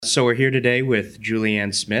So we're here today with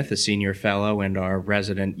Julianne Smith, a senior fellow and our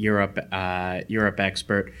resident Europe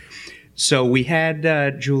expert. So we had,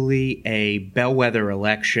 Julie, a bellwether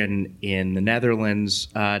election in the Netherlands.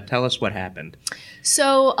 Tell us what happened.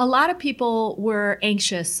 So a lot of people were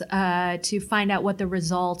anxious to find out what the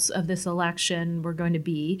results of this election were going to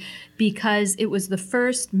be, because it was the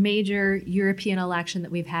first major European election that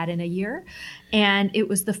we've had in a year. And it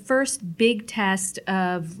was the first big test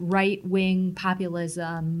of right-wing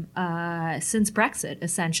populism since Brexit,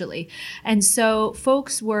 essentially. And so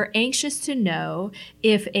folks were anxious to know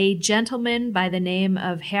if a gentleman by the name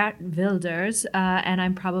of Geert Wilders, and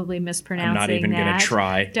I'm probably mispronouncing that. I'm not even going to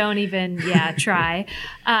try. Don't even, try.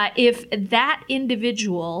 If that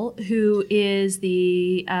individual, who is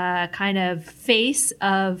the kind of face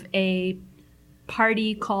of a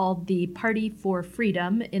party called the Party for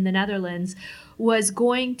Freedom in the Netherlands, was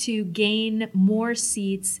going to gain more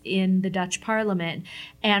seats in the Dutch parliament.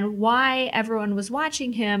 And why everyone was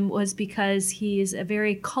watching him was because he's a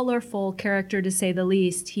very colorful character, to say the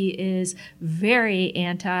least. He is very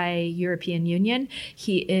anti-European Union.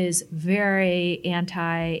 He is very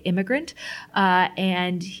anti-immigrant.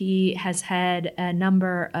 And he has had a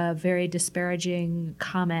number of very disparaging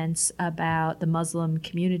comments about the Muslim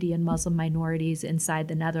community and Muslim minorities inside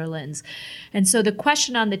the Netherlands. And so the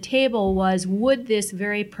question on the table was, would this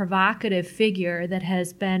very provocative figure that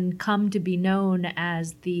has come to be known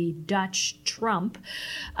as the Dutch Trump,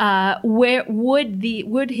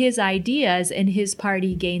 would his ideas and his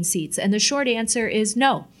party gain seats? And the short answer is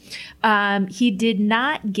no. He did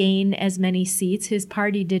not gain as many seats. His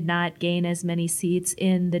party did not gain as many seats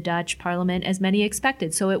in the Dutch parliament as many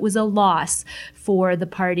expected. So it was a loss for the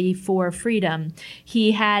Party for Freedom.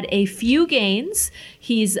 He had a few gains.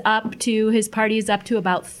 His party is up to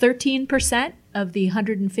about 13% of the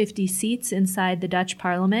 150 seats inside the Dutch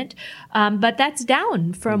parliament. But that's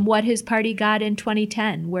down from what his party got in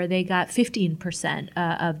 2010, where they got 15%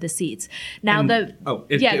 of the seats. Now, go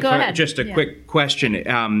ahead. Just a quick question,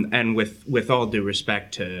 and with all due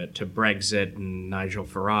respect to Brexit and Nigel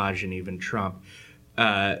Farage and even Trump,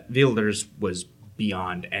 Wilders was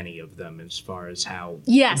beyond any of them as far as how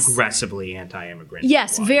aggressively anti-immigrant he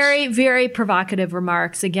was. Very, very provocative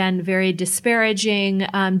remarks. Again, very disparaging.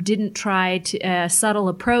 Didn't try to subtle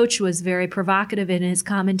approach, was very provocative in his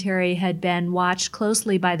commentary, had been watched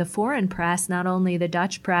closely by the foreign press, not only the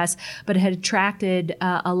Dutch press, but had attracted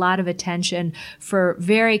a lot of attention for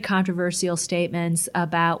very controversial statements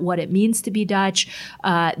about what it means to be Dutch,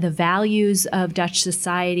 the values of Dutch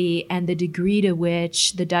society, and the degree to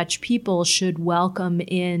which the Dutch people should welcome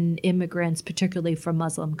in immigrants, particularly from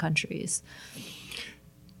Muslim countries.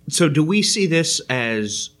 So do we see this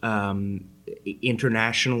as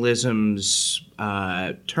internationalism's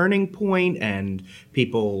turning point and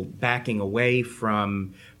people backing away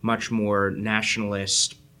from much more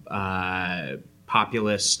nationalist,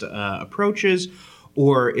 populist approaches?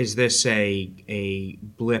 Or is this a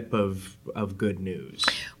blip of good news?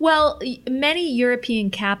 Well, many European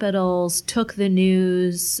capitals took the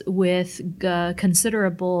news with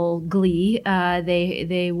considerable glee.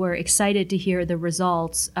 They were excited to hear the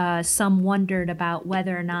results. Some wondered about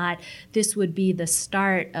whether or not this would be the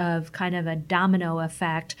start of kind of a domino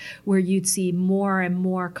effect where you'd see more and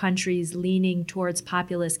more countries leaning towards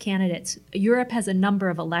populist candidates. Europe has a number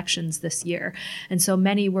of elections this year, and so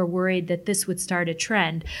many were worried that this would start a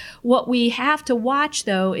trend. What we have to watch,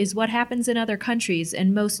 though, is what happens in other countries,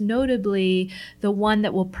 and most notably, the one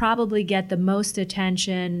that will probably get the most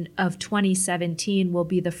attention of 2017 will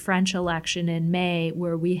be the French election in May,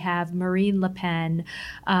 where we have Marine Le Pen,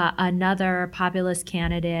 another populist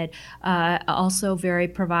candidate, also very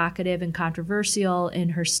provocative and controversial in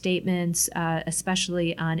her statements,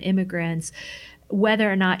 especially on immigrants,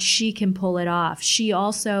 whether or not she can pull it off. She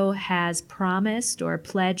also has promised or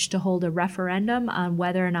pledged to hold a referendum on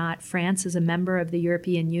whether or not France is a member of the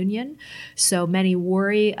European Union. So many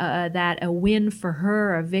worry that a win for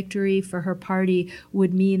her, a victory for her party,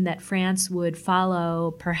 would mean that France would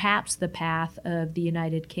follow perhaps the path of the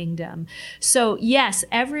United Kingdom. So yes,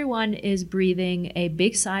 everyone is breathing a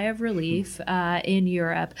big sigh of relief in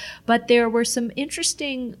Europe, but there were some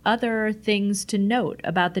interesting other things to note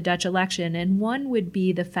about the Dutch election, and one would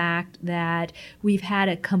be the fact that we've had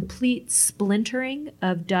a complete splintering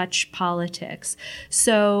of Dutch politics.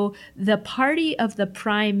 So the party of the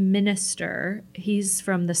prime minister, he's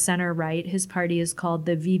from the center right, his party is called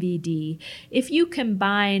the VVD. If you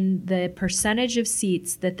combine the percentage of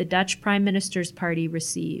seats that the Dutch prime minister's party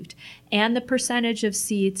received and the percentage of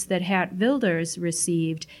seats that Geert Wilders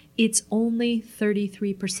received, it's only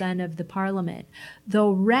 33% of the parliament. The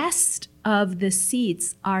rest of the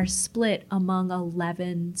seats are split among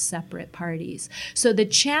 11 separate parties. So the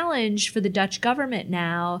challenge for the Dutch government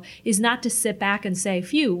now is not to sit back and say,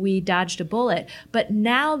 phew, we dodged a bullet, but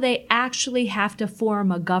now they actually have to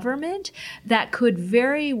form a government that could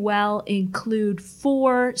very well include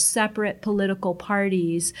 4 separate political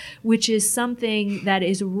parties, which is something that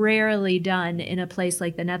is rarely done in a place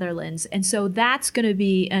like the Netherlands. And so that's going to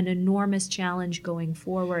be an enormous challenge going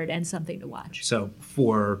forward and something to watch. So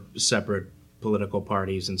 4 separate political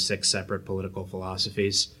parties and 6 separate political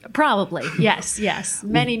philosophies. Probably, yes.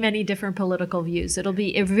 Many, many different political views. It'll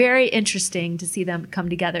be very interesting to see them come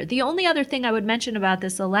together. The only other thing I would mention about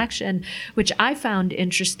this election, which I found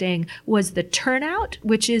interesting, was the turnout,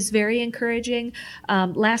 which is very encouraging.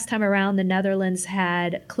 Last time around, the Netherlands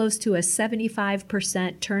had close to a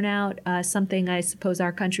 75% turnout, something I suppose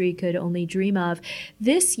our country could only dream of.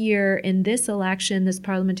 This year, in this election, this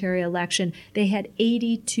parliamentary election, they had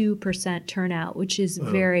 82% turnout, which is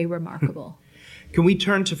very remarkable. Can we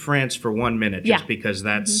turn to France for 1 minute, just because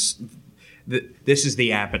that's this is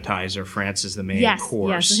the appetizer. France is the main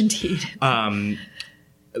course. Yes, indeed.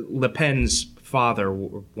 Le Pen's father,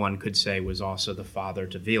 one could say, was also the father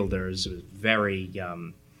to Wilders, who was very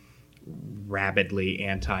rabidly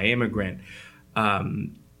anti-immigrant.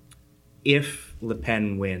 If Le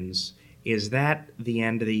Pen wins, is that the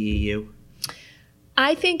end of the EU?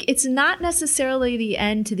 I think it's not necessarily the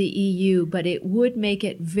end to the EU, but it would make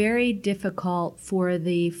it very difficult for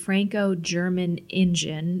the Franco-German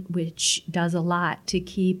engine, which does a lot to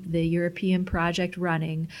keep the European project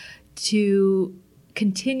running, to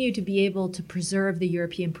continue to be able to preserve the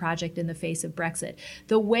European project in the face of Brexit.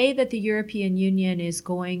 The way that the European Union is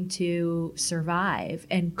going to survive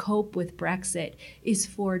and cope with Brexit is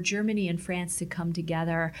for Germany and France to come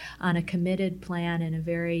together on a committed plan and a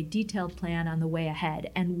very detailed plan on the way ahead.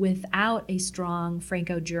 And without a strong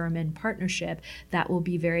Franco-German partnership, that will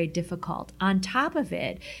be very difficult. On top of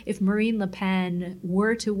it, if Marine Le Pen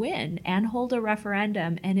were to win and hold a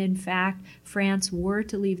referendum, and in fact France were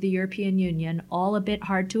to leave the European Union, all a bit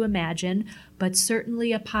hard to imagine, but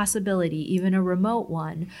certainly a possibility, even a remote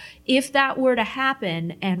one. If that were to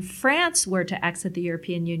happen and France were to exit the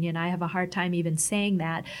European Union, I have a hard time even saying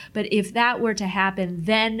that, but if that were to happen,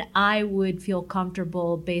 then I would feel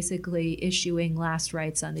comfortable basically issuing last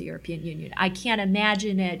rites on the European Union. I can't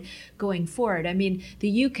imagine it going forward. I mean,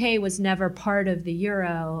 the UK was never part of the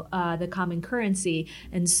euro, the common currency,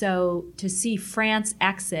 and so to see France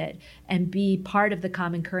exit and be part of the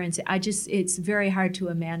common currency, it's very hard to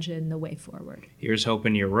imagine the way forward. Here's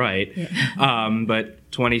hoping you're right. Yeah.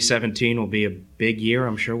 But 2017 will be a big year.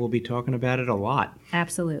 I'm sure we'll be talking about it a lot.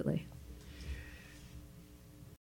 Absolutely.